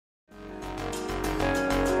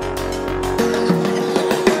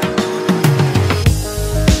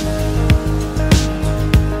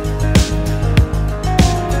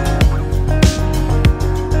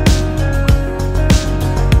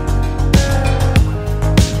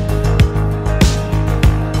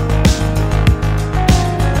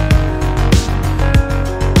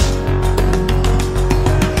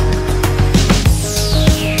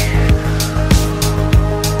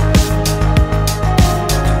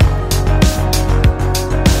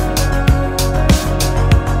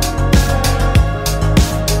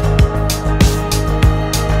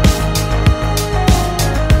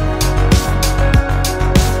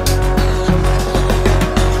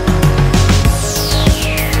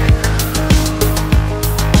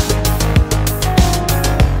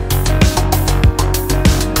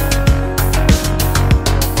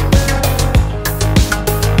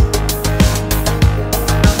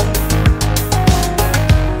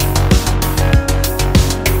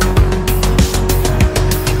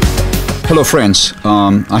Hello friends,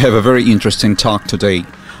 I have a very interesting talk today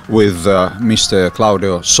with Mr.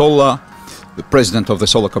 Claudio Zolla, the president of the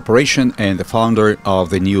Zolla Corporation and the founder of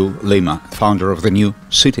the New Lima, founder of the new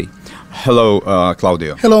city. Hello,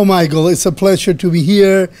 Claudio. Hello, Michael. It's a pleasure to be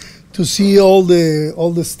here to see all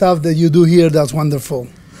the stuff that you do here. That's wonderful.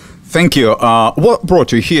 Thank you. What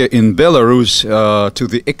brought you here in Belarus to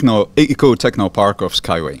the EcoTechnoPark of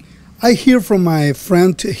SkyWay? I hear from my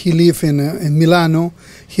friend. He lives in Milano.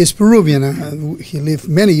 He's Peruvian. He lived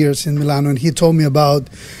many years in Milano, and he told me about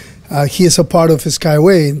he is a part of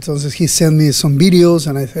SkyWay. And so he sent me some videos,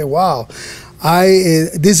 and I said, "Wow,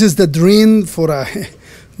 this is the dream for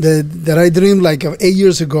that I dreamed like 8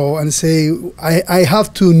 years ago." And say, I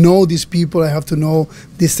have to know these people. I have to know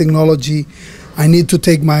this technology. I need to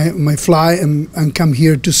take my fly and come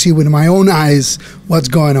here to see with my own eyes what's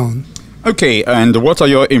going on. Okay, and what are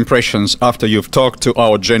your impressions after you've talked to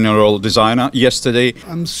our general designer yesterday?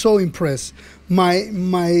 I'm so impressed. My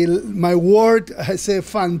word, I say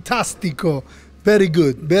fantastico. Very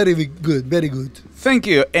good, very good, very good. Thank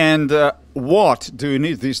you. And what do you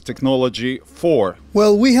need this technology for?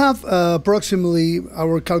 Well, we have approximately,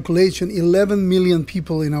 our calculation, 11 million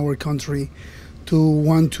people in our country to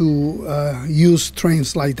want to use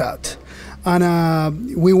trains like that.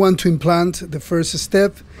 And we want to implant the first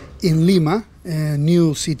step in Lima, a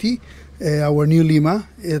new city, our new Lima.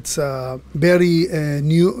 It's a very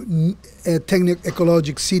new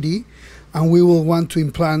ecological city, and we will want to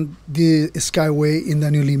implant the SkyWay in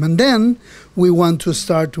the new Lima. And then we want to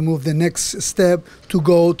start to move the next step to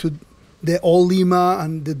go to the old Lima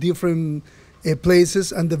and the different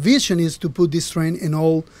places. And the vision is to put this train in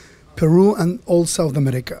all Peru and all South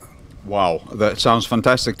America. Wow, that sounds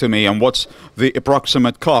fantastic to me. And what's the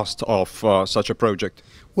approximate cost of such a project?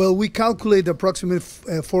 Well, we calculate approximately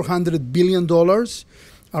 $400 billion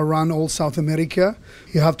around all South America.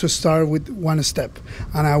 You have to start with one step.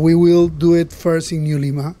 And we will do it first in New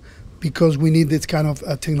Lima because we need this kind of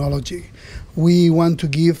technology. We want to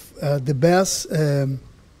give the best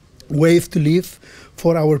way to live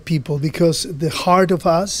for our people, because the heart of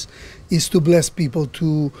us is to bless people,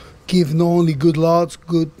 to give not only good lots,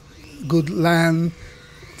 good land,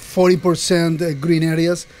 40% green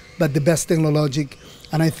areas, but the best technology.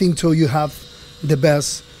 And I think so you have the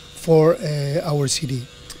best for our city.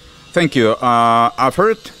 Thank you. I've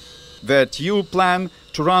heard that you plan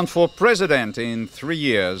to run for president in 3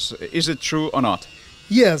 years. Is it true or not?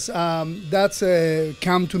 Yes, that's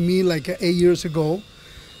come to me like 8 years ago.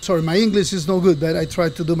 Sorry, my English is no good, but I try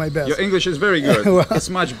to do my best. Your English is very good. Well, it's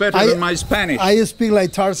much better than my Spanish. I speak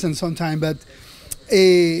like Tarzan sometimes, but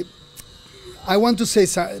I want to say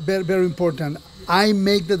very, very important. I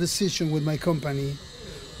make the decision with my company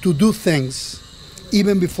to do things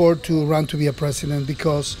even before to run to be a president,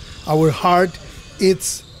 because our heart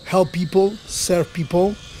is help people, serve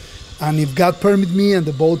people, and if God permit me and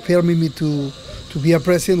the vote permit me to be a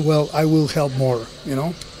president, well, I will help more, you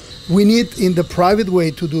know. We need in the private way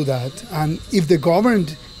to do that, and if the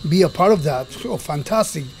government be a part of that, oh,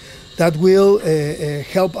 fantastic. That will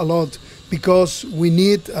help a lot, because we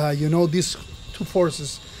need, you know, these two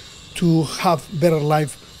forces to have better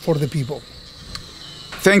life for the people.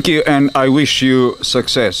 Thank you, and I wish you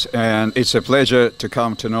success. And it's a pleasure to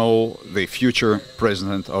come to know the future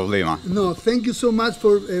president of Lima. No, thank you so much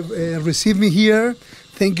for receiving me here.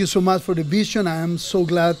 Thank you so much for the vision. I am so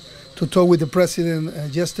glad to talk with the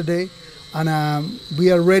president yesterday, and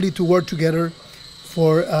we are ready to work together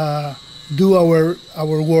for do our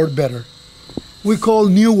world better. We call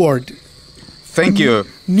New World. Thank you.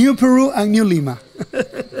 New Peru and New Lima.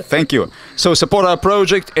 Thank you. So support our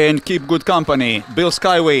project and keep good company. Build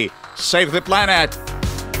SkyWay. Save the planet.